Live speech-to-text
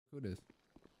Who it is?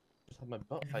 Just have my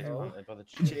butt face planted by the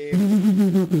Chief.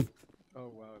 chief. Oh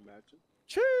wow, imagine.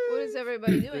 What is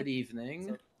everybody doing? Good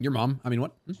evening. Your mom? I mean,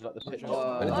 what? Just like the pictures.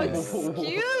 Oh,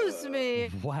 excuse me.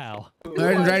 Wow. I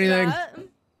didn't say anything. That?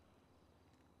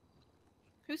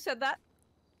 Who said that?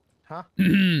 Huh?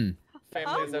 Huh?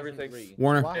 Family is everything.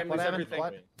 Warner. Family's What happened? everything.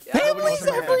 What? Family's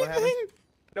What happened? everything.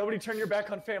 Nobody turn your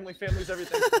back on family. Family's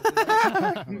everything.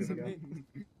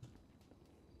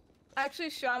 Actually,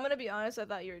 sure, I'm gonna be honest. I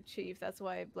thought you were a chief. That's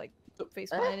why I like face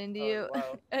planted into you.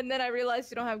 Wow. And then I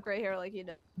realized you don't have gray hair like you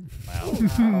do.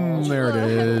 Oh, there it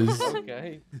is.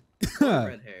 Okay.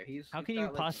 Red hair. How can you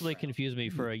possibly confuse me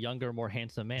for a younger, more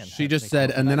handsome man? She just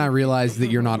said, and then I realized that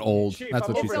you're not old. Chief, That's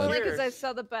I'm what she It's over only said. here. because I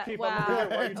saw the back. Chief, Wow. I'm over here.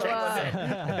 Why are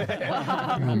you taking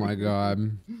Wow. Oh my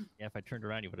god. Yeah, if I turned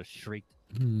around, you would have shrieked.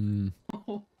 Hmm.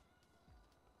 Boy.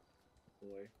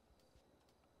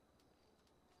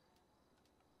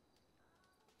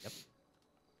 Yep.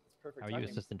 Perfect How are you, timing.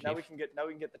 Assistant Now Chief? we can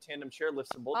get the tandem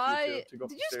chairlifts and bolts to go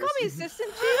Did upstairs. you just call me assistant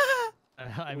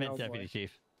chief? I meant Oh, Deputy boy.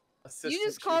 Chief. Assistant You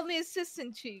just chief. called me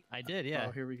assistant chief. I did, yeah.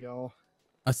 Oh, here we go.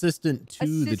 Assistant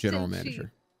to the general Assistant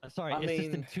manager. Sorry, I mean-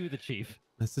 assistant to the chief.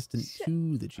 Assistant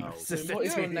to the chief. Assistant. What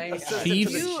is your name? Assistant to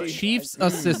Chief's, the chief. chief's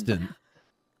assistant.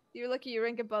 You're lucky you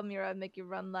rank above me or I'd make you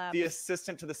run laps. The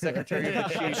assistant to the secretary of the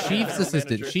chief. Chief's General assistant.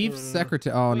 manager. Chief's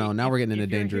secretary. Oh no, Wait, now we're getting if into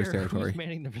you're dangerous here, territory. Who's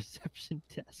manning the reception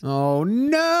desk? Oh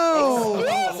no!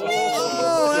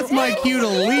 Oh, that's my cue to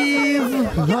leave.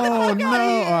 Oh no!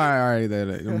 All right.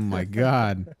 Oh my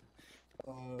god.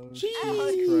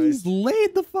 Jeez,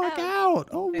 laid the fuck out.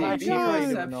 Oh my Hey, being a god.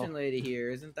 reception lady here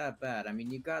isn't that bad. I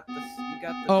mean, you got the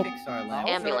Oh. Pixar lamp.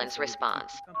 Ambulance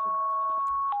response.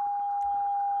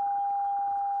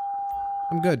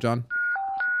 I'm good, John.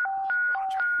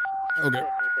 Okay.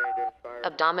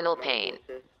 Abdominal pain.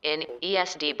 In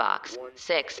ESD box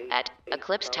 6 at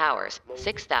Eclipse Towers,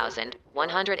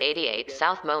 6188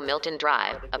 South Mo Milton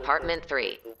Drive, apartment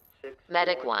 3.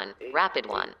 Medic 1, rapid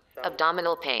 1.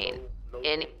 Abdominal pain.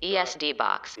 In ESD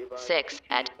box 6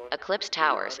 at Eclipse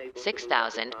Towers,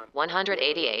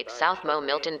 6188 South Mo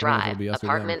Milton Drive, be us or them.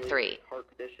 apartment 3.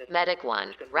 Medic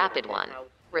 1, rapid 1.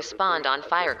 Respond on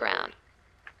fireground.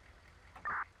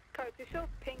 To show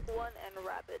pink one and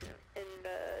rapid in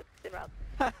route.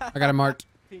 I got it marked.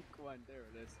 Pink one, there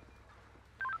it is.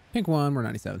 Pink one, we're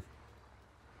 97.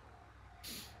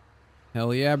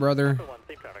 Hell yeah, brother. One,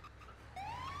 same traffic.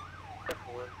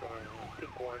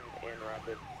 Pink one and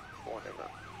rapid one in route.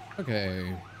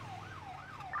 Okay.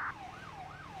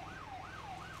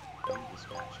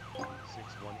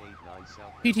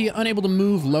 PT unable to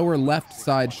move, lower left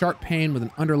side, sharp pain with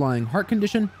an underlying heart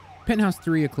condition. Penthouse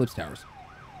 3, Eclipse Towers.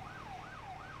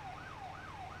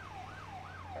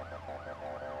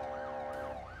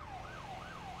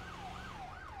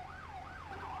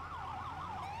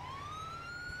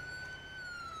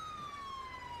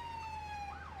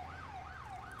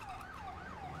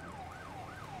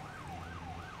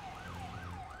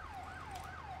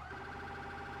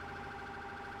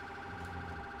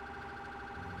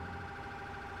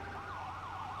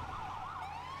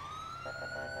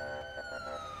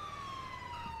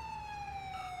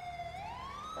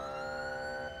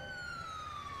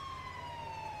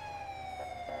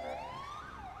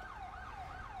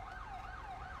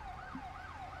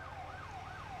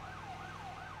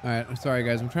 All right, I'm sorry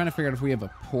guys. I'm trying to figure out if we have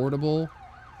a portable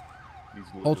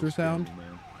ultrasound.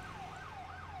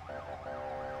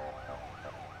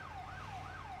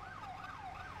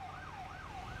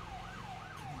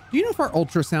 Do you know if our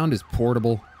ultrasound is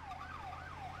portable?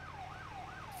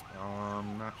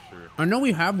 Not sure. I know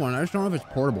we have one. I just don't know if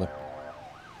it's portable.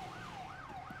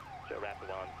 So rapid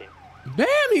one, team. Damn,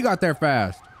 you got there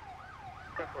fast.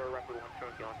 Prep for rapid one,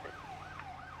 showing the onset.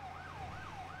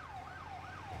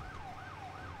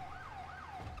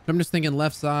 I'm just thinking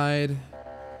left side.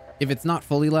 If it's not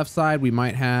fully left side, we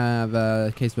might have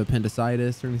a case of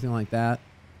appendicitis or anything like that.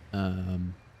 So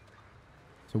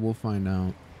we'll find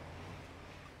out.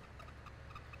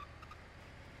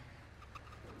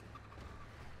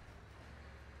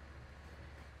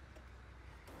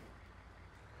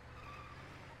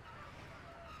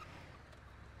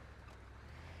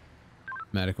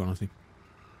 Medic, honestly.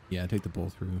 Yeah, take the bull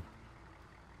through.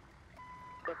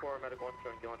 Prep for medic one,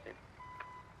 showing the onset.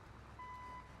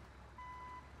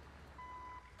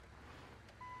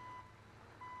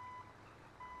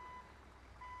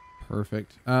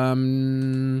 Perfect.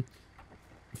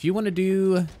 If you want to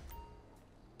do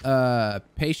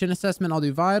patient assessment, I'll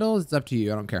do vitals. It's up to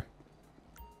you. I don't care.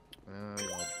 Yeah,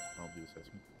 I'll do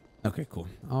assessment. Okay, cool.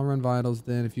 I'll run vitals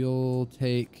then. If you'll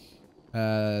take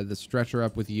the stretcher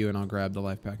up with you, and I'll grab the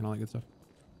life pack and all that good stuff.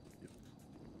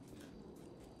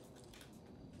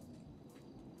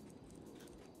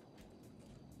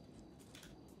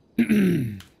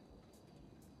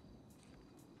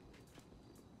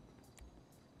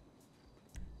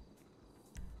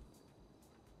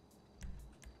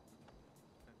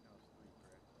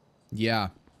 Yeah.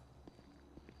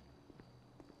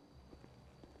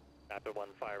 Rapid 1,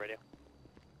 fire radio.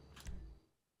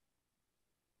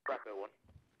 Rapid 1. Is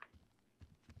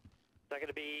that going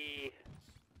to be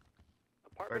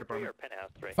apartment 3 or penthouse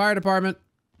 3? Fire department.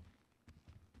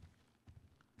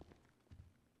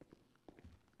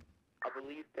 I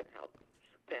believe penthouse.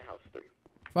 Penthouse 3.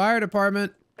 Fire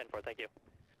department. 10-4, thank you.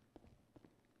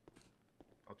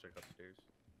 I'll check upstairs.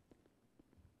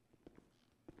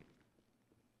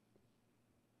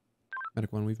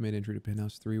 Medic 1, we've made entry to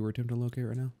penthouse 3. We're attempting to locate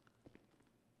right now.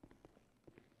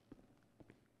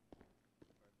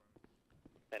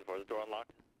 10-4, is the door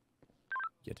unlocked?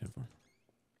 Yeah, 10-4.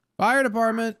 Fire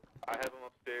department. I have them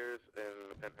upstairs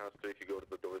in penthouse 3 if you go to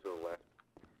the doors to the left.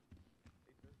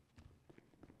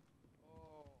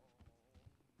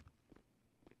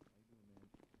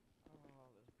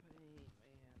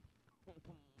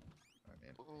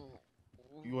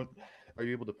 You want? Are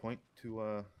you able to point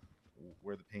to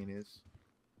where the pain is?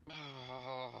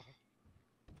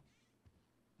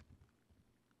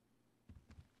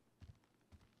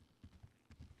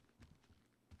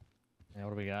 Yeah,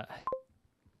 what do we got?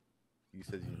 He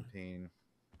says he's in pain.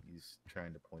 He's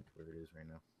trying to point to where it is right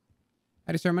now.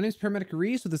 Howdy, sir. My name is Paramedic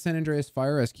Reese with the San Andreas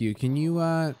Fire Rescue. Can you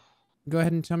go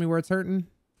ahead and tell me where it's hurting?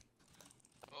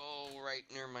 Oh, right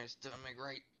near my stomach,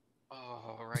 right.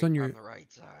 Oh, right It's on your- on the right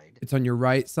side. It's on your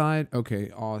right side? Okay,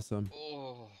 awesome.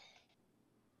 Oh.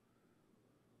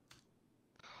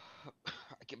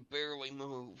 I can barely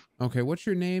move. Okay, what's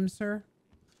your name, sir?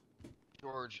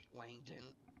 George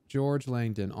Langdon. George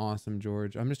Langdon. Awesome,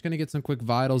 George. I'm just going to get some quick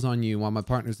vitals on you while my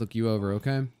partners look you over,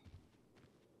 okay?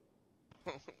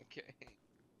 Okay.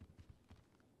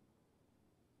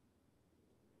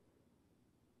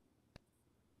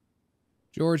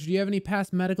 George, do you have any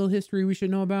past medical history we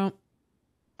should know about?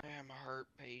 I am a heart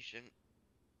patient.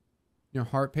 You're a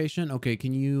heart patient? Okay,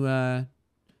 can you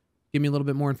give me a little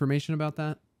bit more information about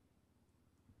that?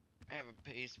 I have a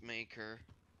pacemaker.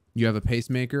 You have a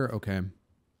pacemaker? Okay. I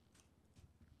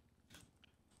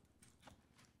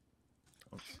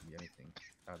don't see anything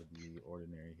out of the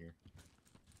ordinary here.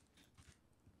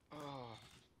 Oh.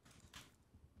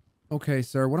 Okay,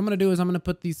 sir. What I'm going to do is I'm going to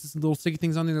put these little sticky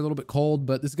things on there. They're a little bit cold,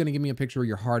 but this is going to give me a picture of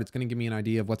your heart. It's going to give me an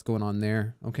idea of what's going on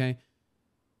there, okay?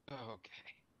 Okay.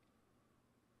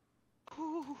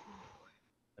 Whew.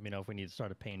 Let me know if we need to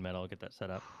start a pain med. I'll get that set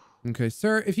up. Okay,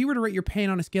 sir. If you were to rate your pain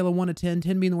on a scale of 1 to 10,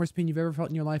 10 being the worst pain you've ever felt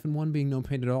in your life and 1 being no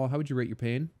pain at all, how would you rate your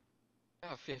pain?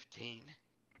 15.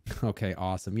 Okay,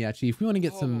 awesome. Yeah, Chief, we want to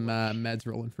get some Oh. meds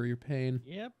rolling for your pain.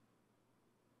 Yep.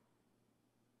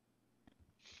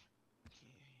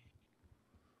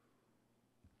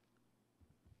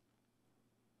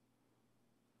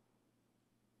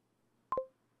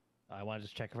 I want to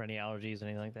just check for any allergies,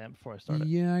 anything like that before I start it.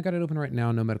 Yeah, I got it open right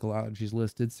now. No medical allergies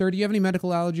listed. Sir, do you have any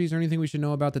medical allergies or anything we should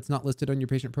know about that's not listed on your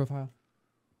patient profile?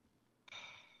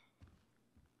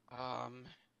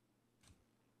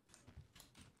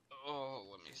 Oh,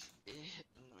 let me see.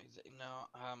 No,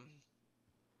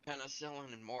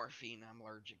 penicillin and morphine I'm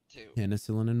allergic to.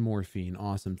 Penicillin and morphine.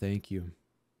 Awesome. Thank you.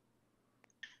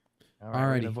 All right, we're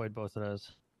Alrighty. gonna avoid both of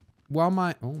those. While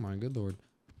my... Oh, my good lord.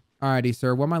 Alrighty,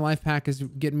 sir. While my life pack is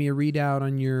getting me a readout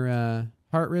on your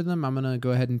heart rhythm, I'm going to go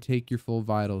ahead and take your full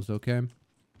vitals, okay?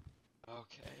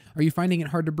 Okay. Are you finding it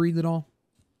hard to breathe at all?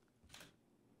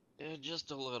 Yeah,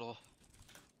 just a little.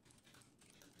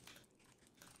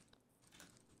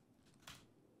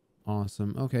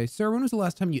 Awesome. Okay, sir, when was the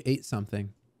last time you ate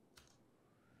something?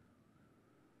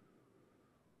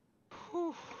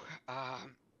 Whew.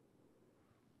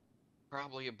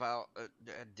 Probably about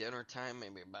at dinner time,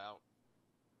 maybe about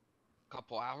a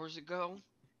couple hours ago.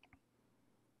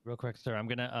 Real quick, sir. I'm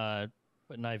gonna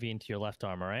put an IV into your left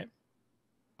arm. All right.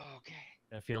 Okay.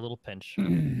 Gonna feel a little pinch.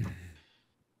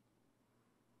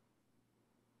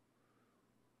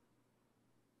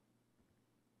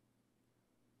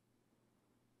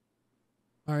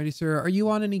 Alrighty, sir. Are you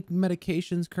on any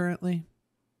medications currently?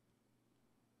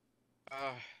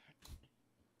 Not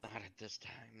at this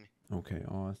time. Okay,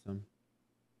 awesome.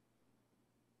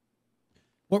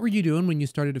 What were you doing when you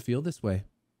started to feel this way?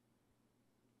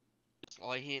 Just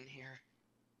laying here.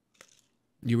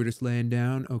 You were just laying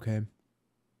down? Okay.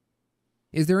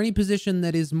 Is there any position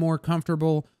that is more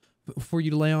comfortable for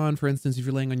you to lay on? For instance, if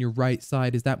you're laying on your right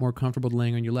side, is that more comfortable than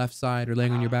laying on your left side or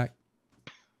laying on your back?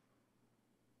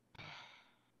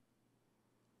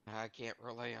 I can't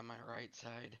relay on my right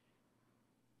side.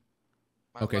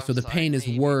 My Okay, left so the side, pain is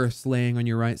maybe. worse laying on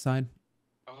your right side?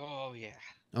 Oh,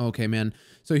 yeah. Okay, man.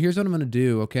 So here's what I'm gonna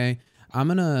do. Okay, I'm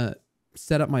gonna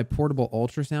set up my portable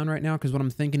ultrasound right now because what I'm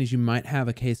thinking is you might have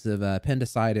a case of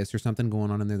appendicitis or something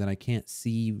going on in there that I can't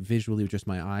see visually with just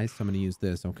my eyes. So I'm gonna use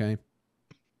this. Okay.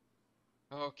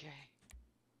 Okay.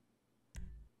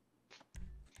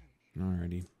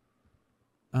 Alrighty.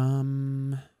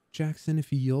 Jackson,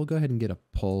 if you'll go ahead and get a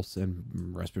pulse and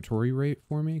respiratory rate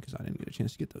for me because I didn't get a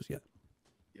chance to get those yet.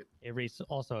 Hey, Reese,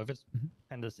 also, if it's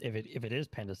if it is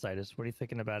appendicitis, what are you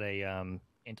thinking about a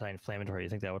anti-inflammatory? You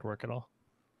think that would work at all?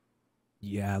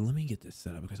 Yeah, let me get this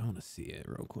set up because I want to see it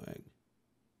real quick.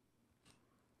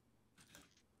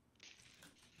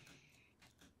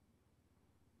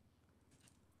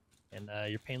 And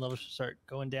your pain levels should start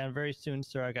going down very soon,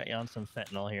 sir. I got you on some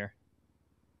fentanyl here.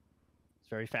 It's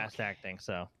very fast acting,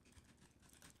 so.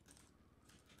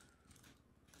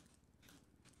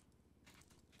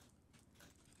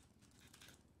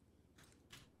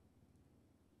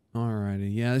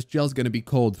 Alrighty. Yeah, this gel's going to be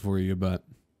cold for you, but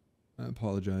I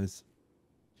apologize.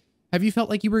 Have you felt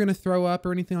like you were going to throw up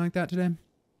or anything like that today?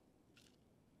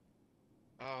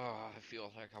 Oh, I feel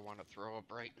like I want to throw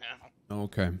up right now.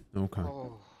 Okay. Okay.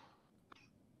 Oh.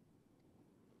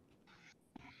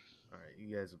 Alright,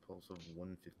 you guys have a pulse of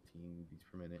 115 beats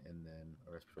per minute and then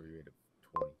a respiratory rate of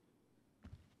 20.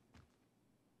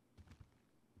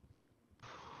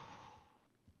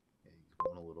 Yeah, he's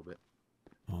going a little bit.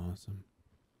 Awesome.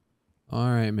 All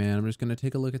right, man. I'm just going to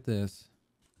take a look at this.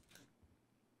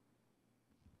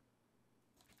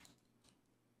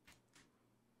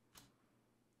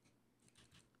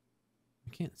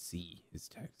 I can't see his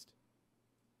text.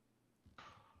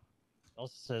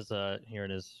 Also says here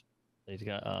it is. He's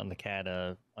got on the cat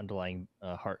underlying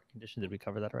heart condition. Did we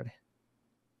cover that already?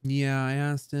 Yeah, I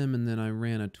asked him, and then I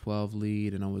ran a 12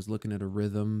 lead, and I was looking at a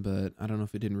rhythm, but I don't know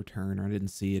if it didn't return or I didn't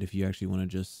see it. If you actually want to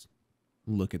just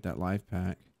look at that live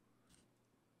pack.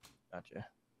 Gotcha.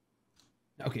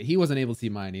 Okay, he wasn't able to see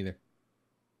mine either.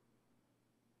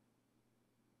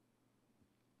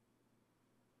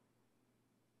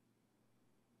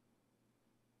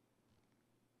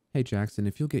 Hey, Jackson,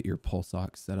 if you'll get your pulse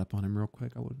ox set up on him real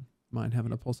quick, I wouldn't mind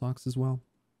having a pulse ox as well.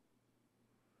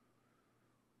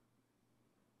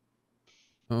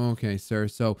 Okay, sir.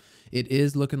 So it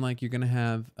is looking like you're going to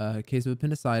have a case of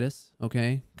appendicitis,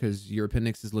 okay? Because your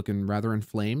appendix is looking rather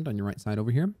inflamed on your right side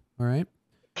over here, all right?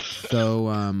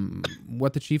 So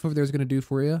what the chief over there is going to do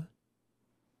for you,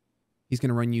 he's going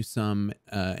to run you some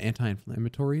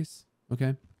anti-inflammatories,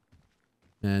 okay?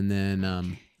 And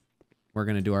then we're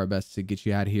going to do our best to get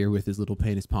you out of here with as little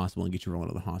pain as possible and get you rolling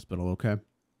to the hospital, okay?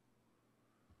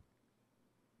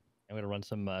 I'm going to run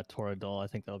some Toradol. I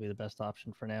think that'll be the best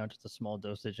option for now. Just a small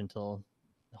dosage until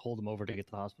hold him over to get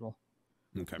to the hospital.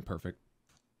 Okay, perfect.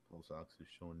 Pulse ox is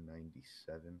showing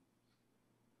 97.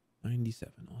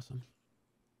 97, awesome.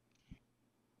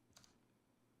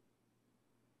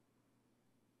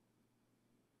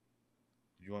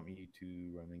 Do you want me to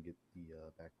run and get the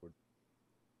backboard?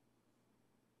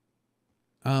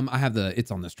 I have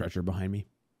it's on the stretcher behind me.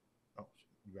 Oh,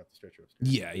 you got the stretcher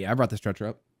upstairs? Yeah, I brought the stretcher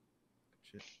up.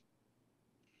 Shit.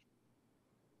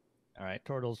 All right,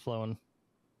 Toradol's flowing.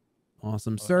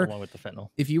 Awesome, sir. Along with the fentanyl.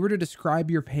 If you were to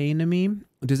describe your pain to me,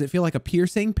 does it feel like a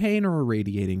piercing pain or a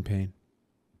radiating pain?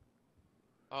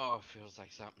 Oh, it feels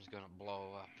like something's gonna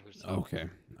blow up or something. Okay,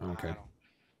 okay.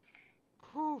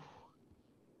 Whew.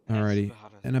 Alrighty.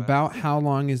 And about how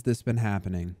long has this been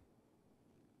happening?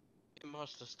 It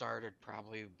must have started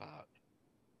probably about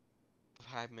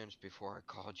 5 minutes before I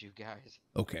called you guys.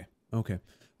 Okay. Okay.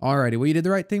 Alrighty. Well, you did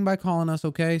the right thing by calling us,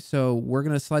 okay? So we're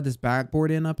going to slide this backboard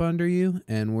in up under you,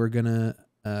 and we're going to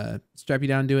strap you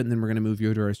down to it, and then we're going to move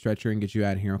you to our stretcher and get you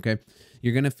out of here, okay?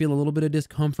 You're going to feel a little bit of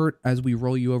discomfort as we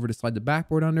roll you over to slide the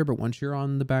backboard under, but once you're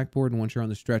on the backboard and once you're on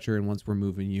the stretcher and once we're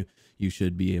moving you, you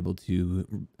should be able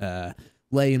to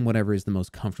lay in whatever is the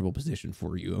most comfortable position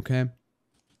for you, okay?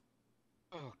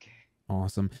 Okay.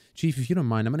 Awesome. Chief, if you don't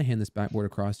mind, I'm going to hand this backboard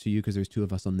across to you because there's two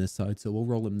of us on this side, so we'll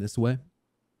roll him this way.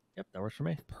 Yep, that works for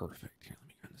me. Perfect. Here, let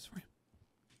me grab this for you.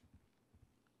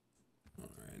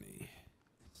 Alrighty.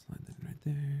 Slide that in right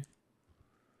there.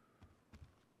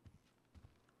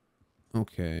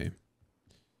 Okay.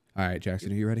 All right,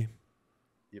 Jackson, are you ready?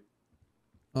 Yep.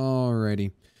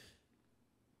 Alrighty.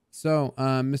 So,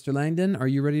 Mr. Langdon, are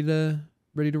you ready to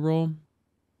roll?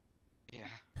 Yeah.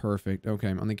 Perfect. Okay.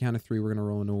 On the count of 3, we're gonna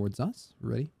roll in towards us.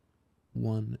 Ready?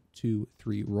 1, 2,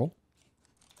 3, roll.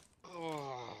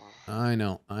 Oh. I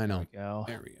know. There we go.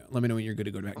 There we go. Let me know when you're good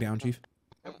to go back down, Chief.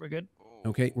 Yep, we're good.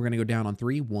 Okay, we're gonna go down on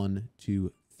 3. 1,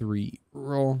 2, 3,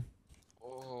 roll.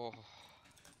 Oh.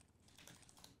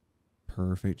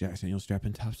 Perfect, Jackson. You'll strap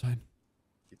in topside.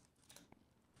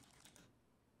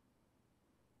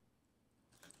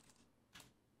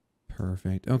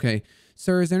 Perfect. Okay.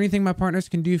 Sir, is there anything my partners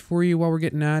can do for you while we're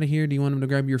getting out of here? Do you want them to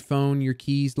grab your phone, your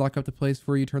keys, lock up the place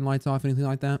for you, turn the lights off, anything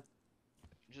like that?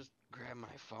 Just grab my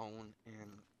phone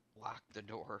and lock the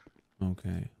door.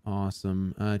 Okay.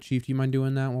 Awesome. Chief, do you mind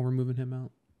doing that while we're moving him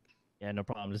out? Yeah, no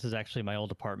problem. This is actually my old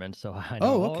apartment, so I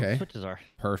know all the switches are.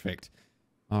 Perfect.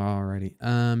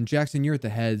 Alrighty. Jackson, you're at the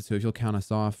head, so if you'll count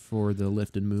us off for the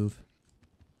lift and move.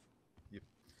 Yep.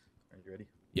 Are you ready?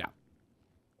 Yeah.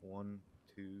 1,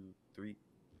 2, 3.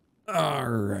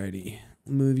 Alrighty.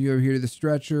 Move you over here to the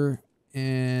stretcher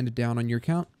and down on your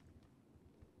count.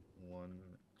 1,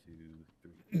 2,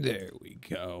 3. There we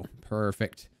go.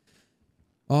 Perfect.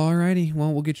 Alrighty.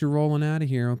 Well, we'll get you rolling out of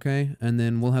here, okay? And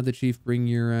then we'll have the chief bring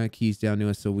your keys down to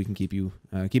us so we can keep them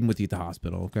with you at the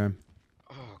hospital, okay?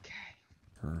 Okay.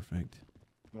 Perfect.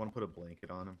 You want to put a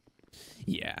blanket on him?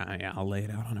 Yeah, I'll lay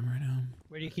it out on him right now.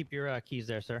 Where do you keep your keys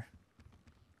there, sir?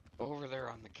 Over there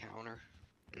on the counter.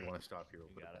 You want to stop here? We'll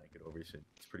put a blanket over you.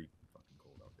 It's pretty fucking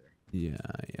cold out there. Yeah.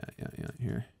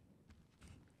 Here.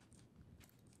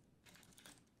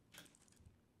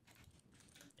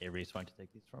 Hey, Reese, why don't you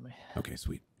take these for me? Okay,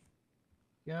 sweet.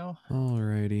 Go.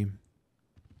 Alrighty.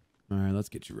 Alright, let's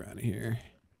get you out of here.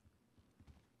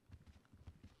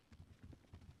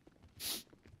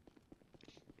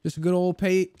 Just a good old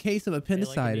case of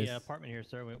appendicitis. The apartment here,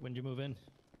 sir. When did you move in?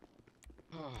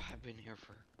 Oh, I've been here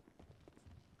for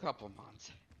a couple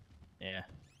months. Yeah.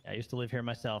 I used to live here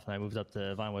myself, and I moved up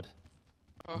to Vinewood.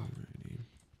 Oh, Alrighty.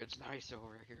 it's nice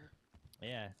over here.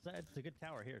 Yeah, it's a good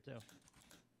tower here, too.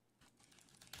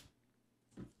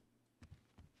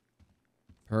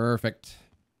 Perfect.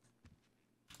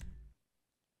 I'm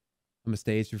gonna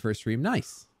stay as your first stream.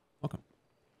 Nice. Welcome.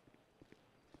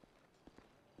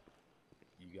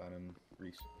 You got him,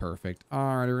 Reese. Perfect.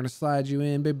 All right, we're gonna slide you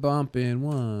in, big bump in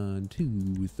 1,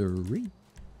 2, 3.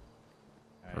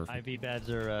 All right, IV bags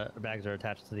are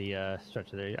attached to the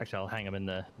stretcher there. Actually, I'll hang them in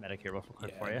the medic here real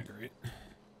quick for you. Great.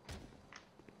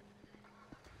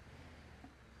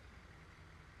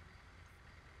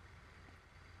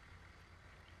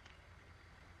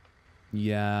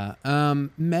 Yeah.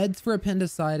 Meds for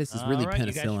appendicitis is really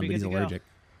penicillin, but he's allergic.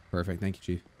 Perfect. Thank you,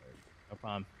 Chief. No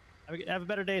problem. Have a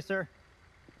better day, sir.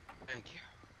 Thank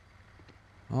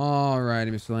you. All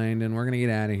righty, Mr. Langdon. We're gonna get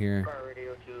out of here. Fire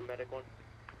radio to Medic 1.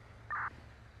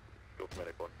 Go for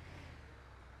Medic 1.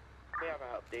 May I have an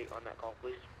update on that call,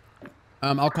 please?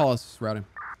 I'll call us routing.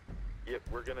 Yep,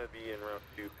 we're gonna be in route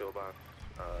 2 pillbox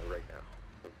right now.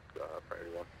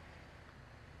 Priority 1.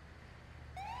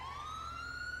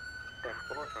 Thanks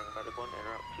for trying Medic 1 and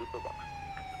route 2 pillbox.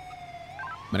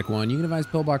 Medic 1, you can advise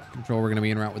pillbox control. We're going to be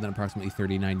en route with an approximately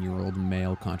 39-year-old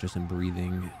male, conscious and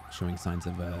breathing, showing signs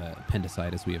of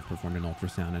appendicitis. We have performed an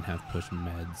ultrasound and have pushed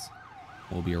meds.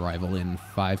 Will be arrival in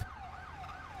 5.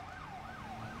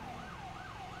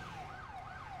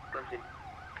 Proceed.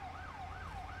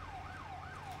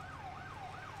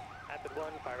 Rapid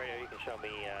 1, fire radio, you can show me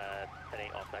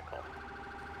 10-8 off that call.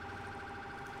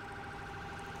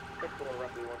 Next one,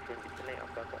 roughly 1 trying to get 10-8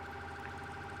 off that call.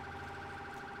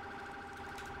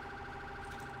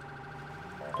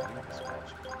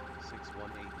 Dispatch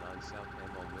 6189 South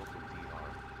Ammo Milton DR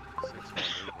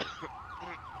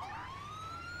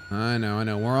 618. I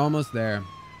know. We're almost there.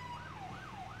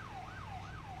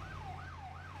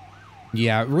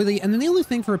 Yeah, really. And then the only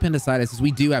thing for appendicitis is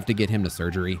we do have to get him to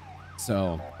surgery.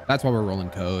 So that's why we're rolling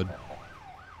code.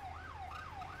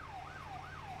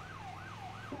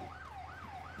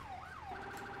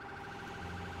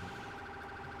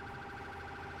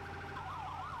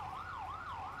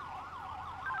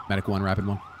 Medic 1, Rapid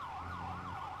 1.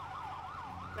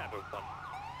 Rapid 1.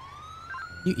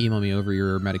 You email me over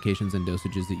your medications and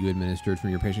dosages that you administered from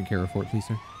your patient care report, please,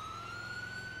 sir.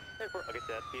 I'll get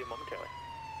that to you momentarily.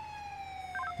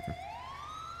 Okay.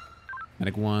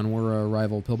 Medic 1, we're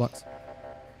arrival pillbox.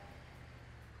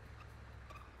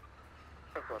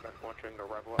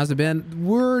 How's it been?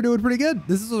 We're doing pretty good.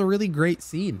 This is a really great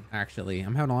scene, actually.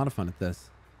 I'm having a lot of fun at this.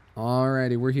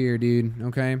 Alrighty, we're here, dude.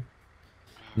 Okay.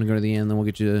 I'm gonna go to the end, then we'll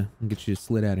get you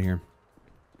slid out of here.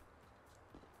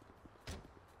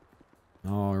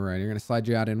 All right, you're gonna slide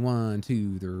you out in 1,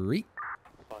 2, 3.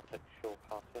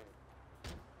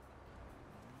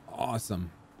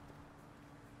 Awesome.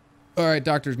 All right,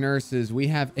 doctors, nurses, we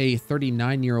have a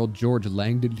 39-year-old George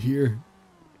Langdon here.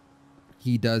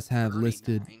 He does have 39.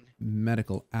 Listed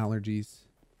medical allergies.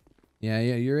 Yeah,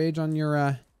 your age on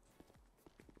your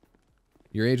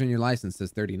license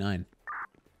says 39.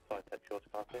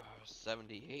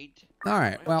 78. All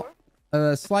right. Well,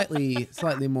 slightly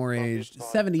more aged.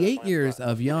 78 years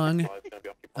of young.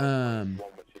 I'd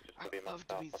love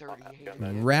to be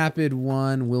 38. Rapid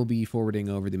 1 will be forwarding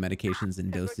over the medications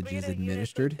and dosages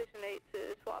administered.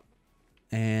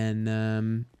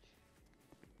 And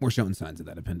we're showing signs of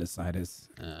that appendicitis.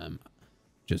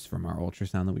 Just from our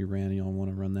ultrasound that we ran. Y'all want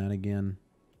to run that again?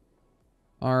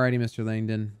 Alrighty, Mr.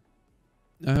 Langdon.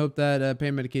 I hope that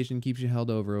pain medication keeps you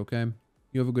held over, okay?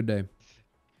 You have a good day.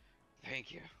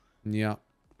 Thank you. Yeah.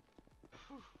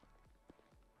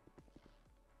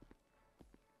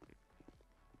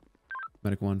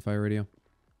 Medic 1, fire radio.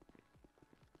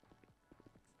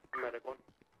 Medic 1.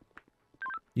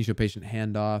 You show patient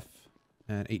handoff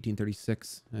at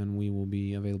 1836, and we will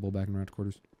be available back in route to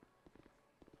quarters.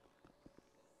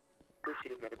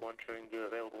 Receive Medic 1 showing you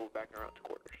available back around to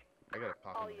quarters. I got a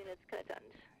pop. All units can attend.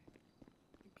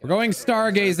 We're going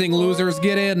stargazing, losers.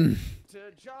 Get in.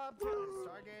 To job to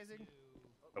stargazing.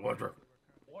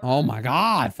 Oh my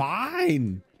god,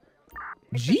 fine.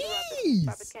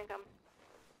 Jeez.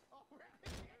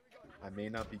 I may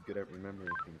not be good at remembering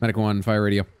things. Medic 1, fire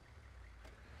radio.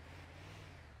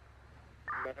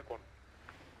 Medic 1.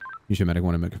 You should Medic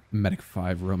 1 and Medic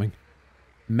 5 roaming.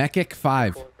 Medic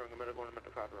 5. Medic 1 and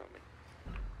Medic 5 roaming.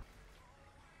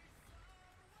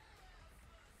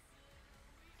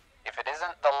 If it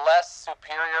isn't the less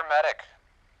superior medic.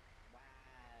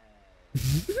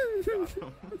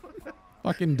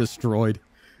 Fucking destroyed.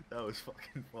 That was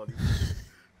fucking funny.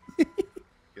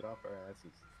 Get off our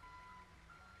asses.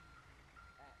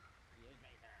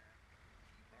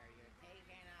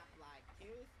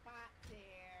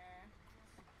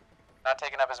 Not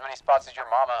taking up as many spots as your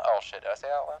mama. Oh shit, did I say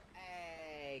that out loud?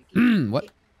 Hey,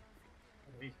 What?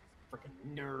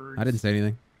 freaking nerd. I didn't say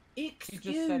anything.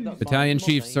 Excuse me. Battalion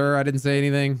chief, sir, I didn't say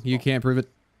anything. You can't prove it.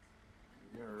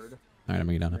 Nerd. Alright, I'm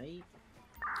gonna get down now.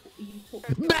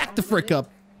 Back the frick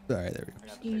up. Alright, there we go.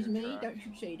 Excuse me, don't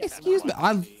you say that. Excuse me.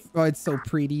 Oh, it's so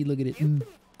pretty. Look at it.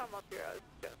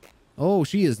 Oh,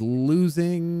 she is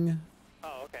losing.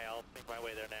 Oh, okay. I'll make my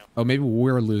way there now. Oh, maybe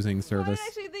we're losing service.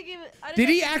 Did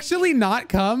he actually not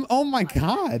come? Oh my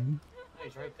god.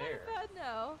 He's right there. God,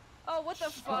 no. Oh, what the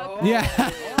fuck? Oh, Yeah.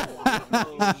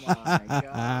 oh my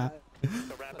god.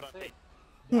 So wrap it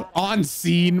up. On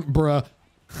scene, bruh.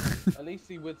 At least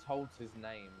he withholds his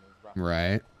name.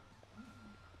 Right.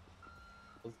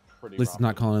 Pretty At least he's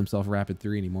not calling himself Rapid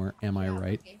 3 anymore. Am I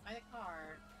right?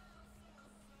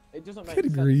 It doesn't make Good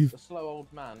sense. grief. A slow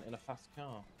old man in a fast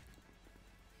car.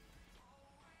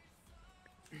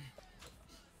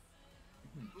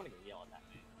 I'm gonna go yell at that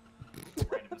man.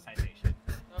 Random citation.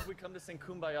 Have we come to sing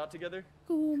Kumbaya together?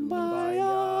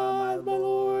 Kumbaya, my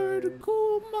lord.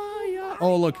 Kumbaya.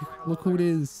 Oh, look who it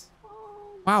is.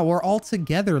 Wow, we're all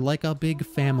together like a big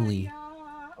family.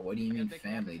 What do you mean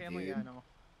family, dude?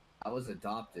 I was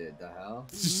adopted, the hell?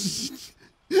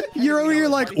 You're over here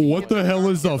like, what the hell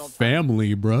is a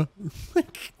family, bruh?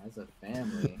 As a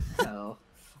family, hell,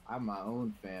 I'm my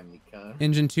own family, cuz.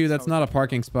 Engine 2, that's not a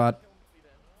parking spot.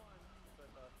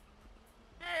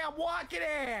 Hey, I'm walking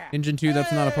here. Engine 2,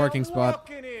 that's not a parking spot.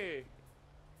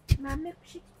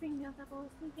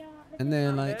 And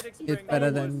then like, it's better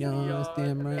than yours,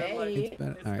 damn right. It's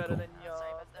better. Alright, cool.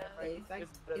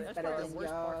 That's probably the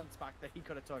worst parking spot that he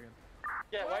could have taken.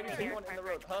 Yeah, why do you think one in the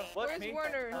road, huh? What? Where's Me?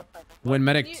 Warner? When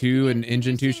Medic 2 and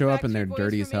Engine 2 show up and they're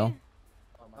dirty as hell.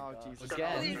 Oh, Jesus.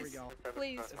 Again. Here we go.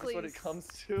 Please, That's please. what it comes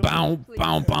to. Bow,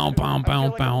 bow, bow, bow, bow,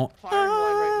 bow.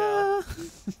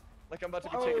 Like I'm about to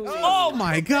be taken. Oh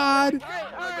my god!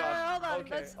 Hold on.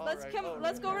 Okay,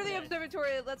 Let's go over to the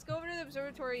observatory. Let's go over to the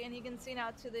observatory, and you can see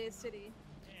out to the city.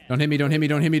 Don't hit me, don't hit me,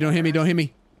 don't hit me, don't hit me, don't hit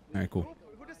me. Alright, cool.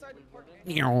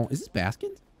 Is this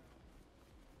Baskins?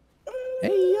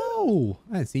 Hey, yo!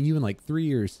 I haven't seen you in like 3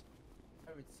 years.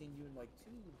 I haven't seen you in like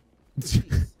 2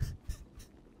 weeks.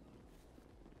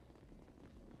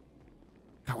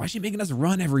 God, why is she making us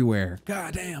run everywhere?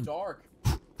 God damn. Dark.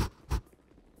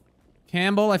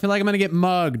 Campbell, I feel like I'm gonna get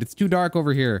mugged. It's too dark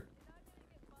over here.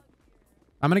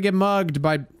 I'm gonna get mugged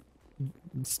by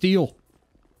Steel.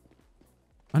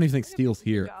 I don't even think Steel's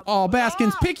here. Oh,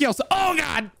 Baskins, pick yourself. Oh,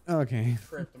 God. Okay.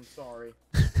 Tripped, I'm sorry.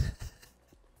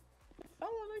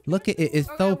 Look at it. It's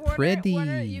so pretty.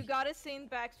 Warner, you gotta sing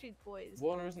Backstreet Boys.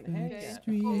 Warner isn't here yet.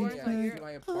 Backstreet Warner's not here.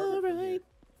 All right.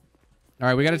 All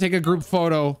right, we gotta take a group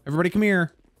photo. Everybody come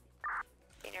here.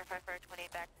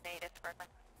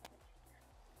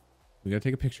 We gotta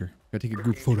take a picture. Gotta take a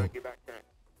group photo.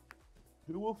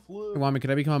 Who will flew? Hey, Wami,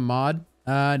 could I become a mod?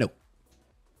 No.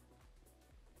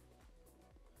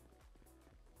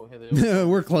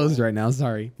 We're closed right now.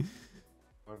 Sorry.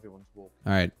 Everyone's wolf.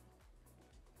 All right.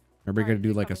 Everybody gotta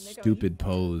do like a stupid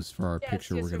pose for our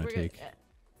picture we're gonna take.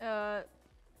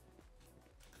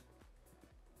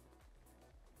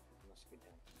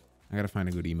 I gotta find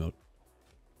a good emote.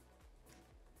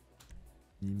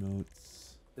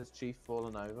 Emotes. Is Chief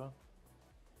falling over?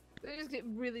 They just get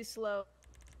really slow.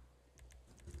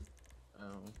 Oh.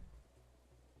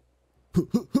 That's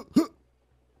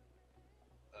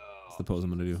the pose I'm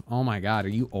gonna do. Oh my god, are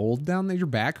you old down there? Your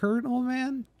back hurt, old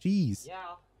man? Jeez. Yeah,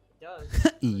 it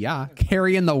does. Yeah,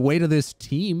 carrying the weight of this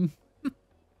team.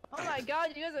 Oh my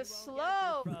god, you guys are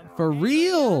slow. For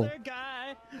real.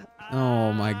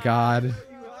 Oh my god.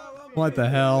 What the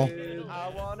hell? I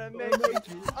wanna make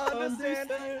you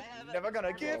understand. Never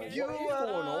gonna give you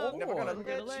up. Never gonna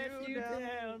let you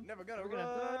down. Never gonna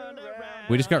run around.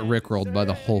 We just got rickrolled by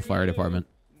the whole fire department.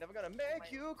 Never gonna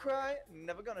make you cry.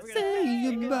 Never gonna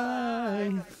Say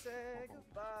goodbye.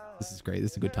 This is great.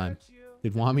 This is a good time.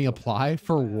 Did Wami apply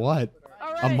for what?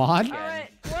 All right, A mod? All right,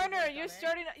 Warner, you're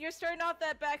starting off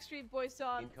that Backstreet Boys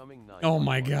song. Oh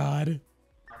my god.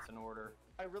 That's in order.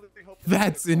 I really hope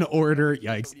That's in order.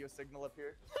 Yikes. video signal up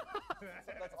here.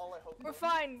 That's all I hope. We're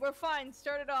fine. We're fine.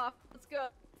 Start it off. Let's go.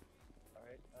 All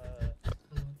right.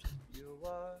 You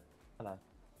are my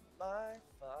fire.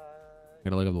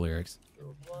 Gotta look up the lyrics.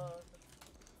 One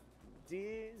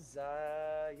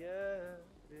desire,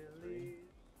 believe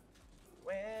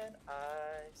when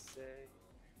I say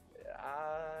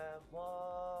I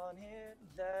want it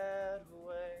that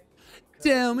way.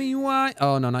 Tell me why.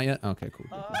 Oh no, not yet. Okay, cool.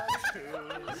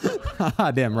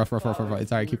 Damn, rough. It's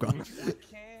alright. Keep going. I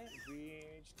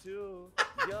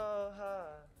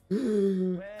don't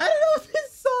know what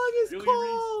this song is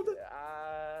called.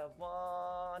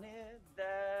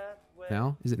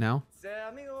 Now? Is it now?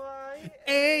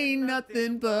 Ain't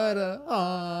nothing but a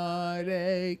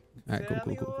heartache. Alright,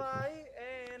 cool.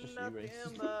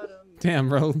 Damn,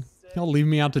 bro. Y'all leave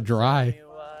me out to dry.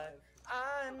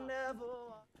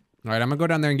 Alright, I'm gonna go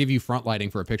down there and give you front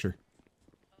lighting for a picture.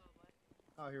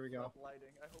 Oh, here we go.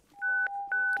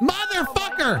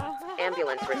 Motherfucker!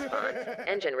 Ambulance response.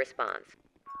 Engine response.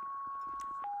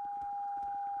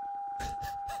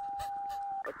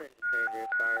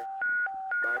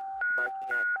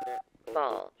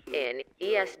 Fall in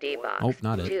ESD box Oh,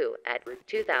 not it. 2 at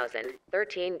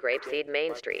 2013 Grapeseed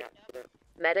Main Street.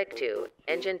 Medic 2,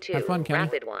 Engine 2, Have fun, Kenny.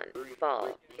 Rapid 1.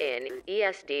 Fall in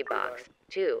ESD box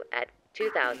 2 at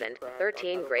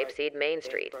 2013 Grapeseed Main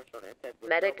Street.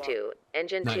 Medic 2,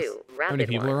 Engine Nice. 2, How Rapid many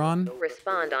people 1. are on?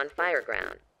 Respond on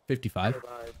fireground. 55.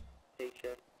 Is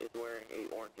wearing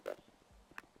a orange vest.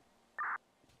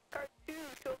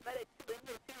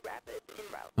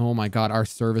 Oh my god, our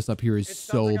service up here is It sounds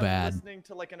so like I'm bad. listening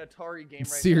to like an Atari game right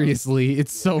Seriously,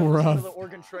 it's so now. Listen to rough. the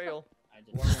Oregon Trail.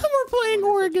 We're playing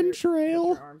Oregon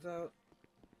Trail.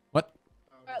 What?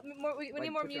 We need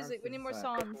more music. We need more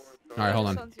songs. All right, hold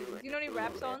on. Do you know any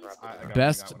rap songs?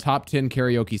 Best top 10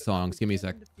 karaoke songs. Give me a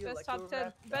sec. Best top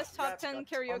 10. Best top 10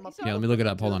 karaoke songs. Yeah, let me look it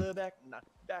up. Hold on.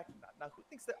 Now, who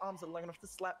thinks their arms are long enough to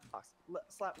slap the box?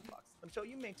 Slap the box. I'm sure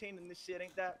you maintaining this shit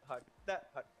ain't that hard.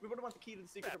 We wouldn't want the key to the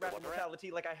secret of rap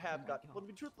immortality like I have got. Will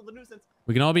be truthful, the nuisance.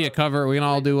 We can all be a cover. We can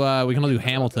all do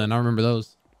Hamilton. I remember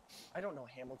those. I don't know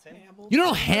Hamilton. You don't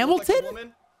know Hamilton? Like a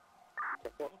woman?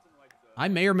 I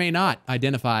may or may not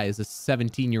identify as a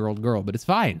 17-year-old girl, but it's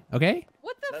fine. Okay?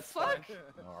 What the fuck?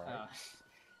 All right.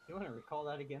 You want to recall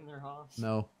that again there, Hoss?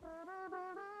 No.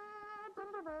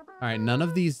 All right, none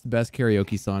of these best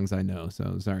karaoke songs I know,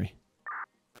 so sorry.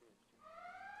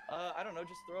 I don't know.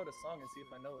 Just throw out a song and see if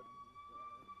I know it.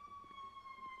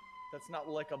 That's not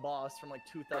like a boss from like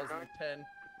 2010.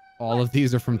 All of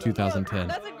these are from 2010.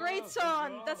 That's a great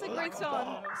song. That's a great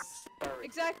song.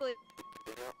 Exactly.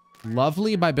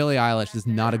 Lovely by Billie Eilish is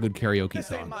not a good karaoke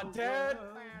This ain't song. my dad.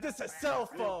 This a cell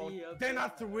phone. Then I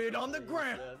threw it on the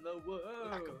ground.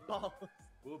 Like a boss.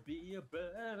 Will be a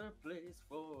better place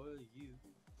for you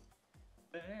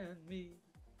and me.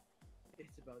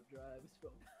 It's about drives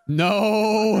from.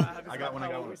 No. I got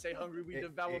one. We say hungry, we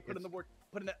devour. Put in the work.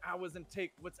 Put in the hours and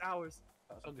take what's ours.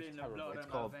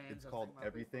 It's called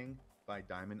Everything by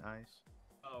Diamond Eyes.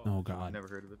 Oh God. Never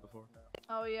heard of it before?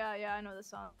 Oh yeah, I know the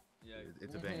song. Yeah,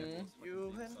 it's a banger.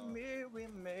 You and me, we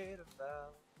made a vow.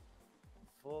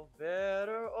 For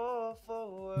better or for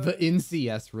worse. The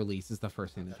NCS release is the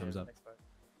first thing that comes up.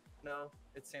 No,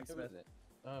 it's Sam Smith.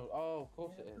 Oh, of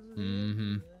course it is.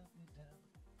 Mm-hmm.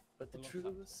 But the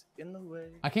truth's in the way.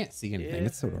 I can't see anything.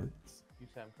 It's so dark. You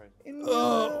sound crazy.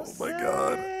 Oh my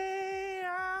God.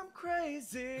 I'm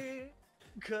crazy.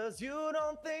 Cause you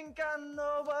don't think I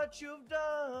know what you've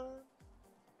done.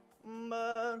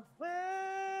 But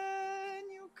when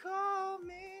you call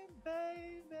me,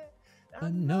 baby, I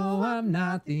know I'm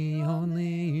not the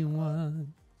only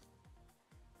one.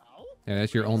 Yeah,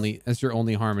 that's your only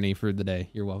harmony for the day.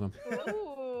 You're welcome.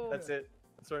 Ooh. That's it.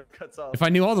 That's where it cuts off. If I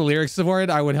knew all the lyrics for it,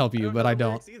 I would help you, but know I the don't.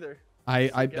 lyrics either. I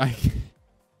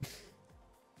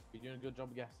You're doing a good job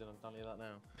of guessing, I'm telling you that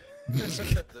now.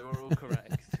 They were all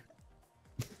correct.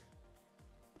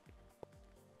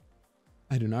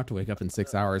 I do not have to wake up in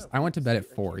 6 hours. I went to bed at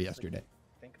 4 yesterday.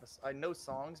 I know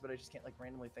songs, but I just can't like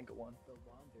randomly think of one.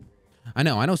 I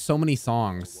know so many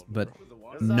songs, but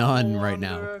none right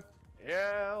now.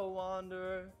 Yeah,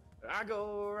 wanderer. I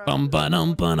go around. Bum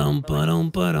ba-dum ba-dum ba-dum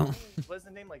ba-dum. What's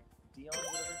the name? Like Dion or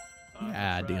whatever?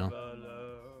 Yeah, Dion.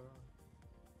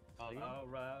 I'm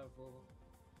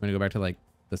gonna go back to like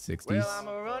the 60s. Well, I'm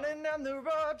running down the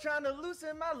road trying to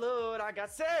loosen my load. I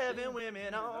got 7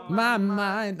 women on My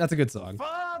mind. That's a good song. 4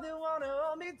 they wanna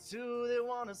own me, 2 they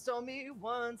wanna stole me,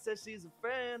 1 says she's a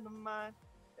friend of mine.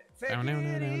 Take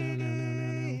it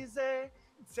easy,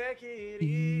 take it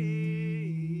easy.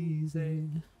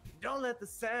 Don't let the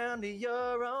sound of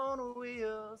your own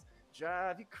wheels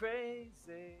drive you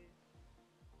crazy.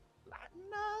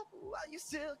 Lighten up while you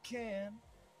still can.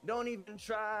 Don't even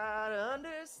try to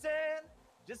understand.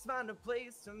 Just find a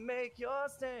place to make your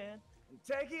stand and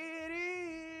take it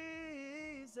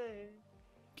easy.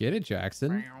 Get it,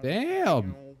 Jackson.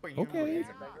 Damn. Okay.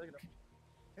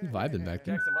 You vibing back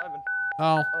there. Jackson vibing.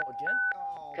 Oh. Oh, again?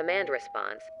 Command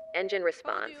response, engine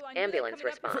response, ambulance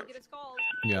response.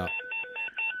 Yeah.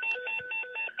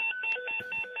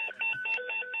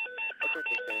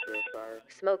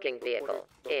 Smoking vehicle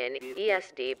in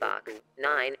ESD box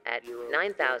 9 at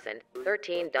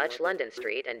 9013 Dutch London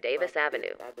Street and Davis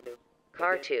Avenue.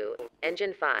 Car 2,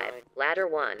 engine 5, ladder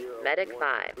 1, medic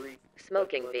 5.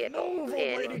 Smoking vehicle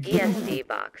in ESD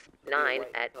box 9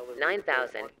 at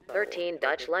 9013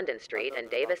 Dutch London Street and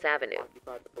Davis Avenue.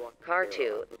 Car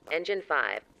 2, engine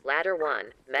 5, ladder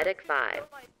 1, medic 5.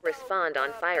 Respond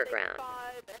on fireground.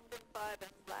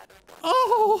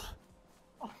 Oh.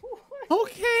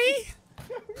 Okay.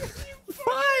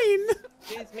 Fine.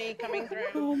 Excuse me, coming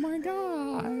through. Oh my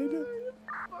god.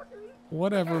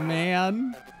 Whatever,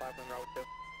 man.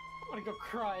 I want to go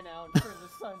cry now and turn the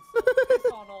sunset.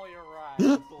 Piss on all your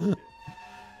rides.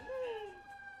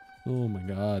 Oh my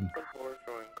god.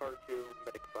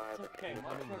 It's okay, my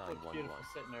truck looks beautiful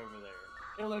sitting over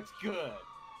there. It looks good.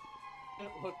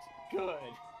 It looks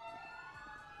good.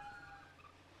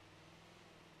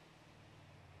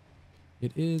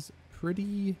 It is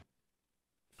pretty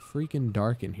freaking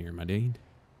dark in here, my dude.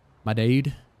 My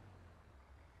dude.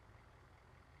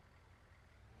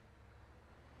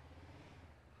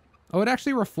 Oh, it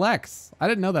actually reflects. I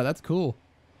didn't know that. That's cool.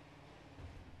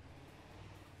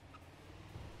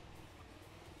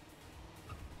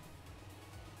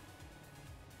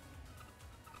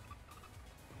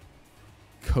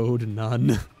 Code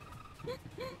none.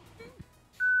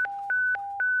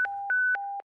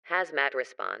 Hazmat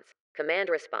response, command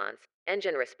response,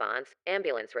 engine response,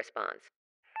 ambulance response.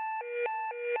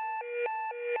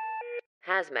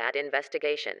 Hazmat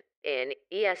investigation in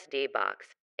ESD box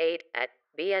 8 at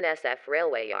BNSF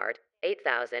Railway Yard,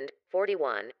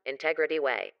 8041 Integrity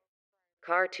Way.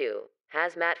 Car 2,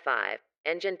 Hazmat 5,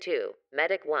 Engine 2,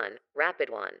 Medic 1, Rapid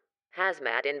 1.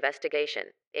 Hazmat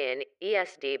investigation in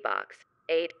ESD box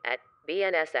 8 at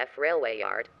BNSF Railway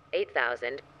Yard,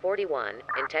 8041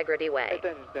 Integrity Way.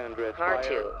 Car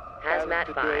 2,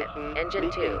 Hazmat 5, Engine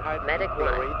 2, Medic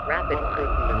 1, Rapid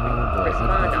 1.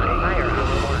 Respond on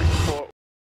firearm 1.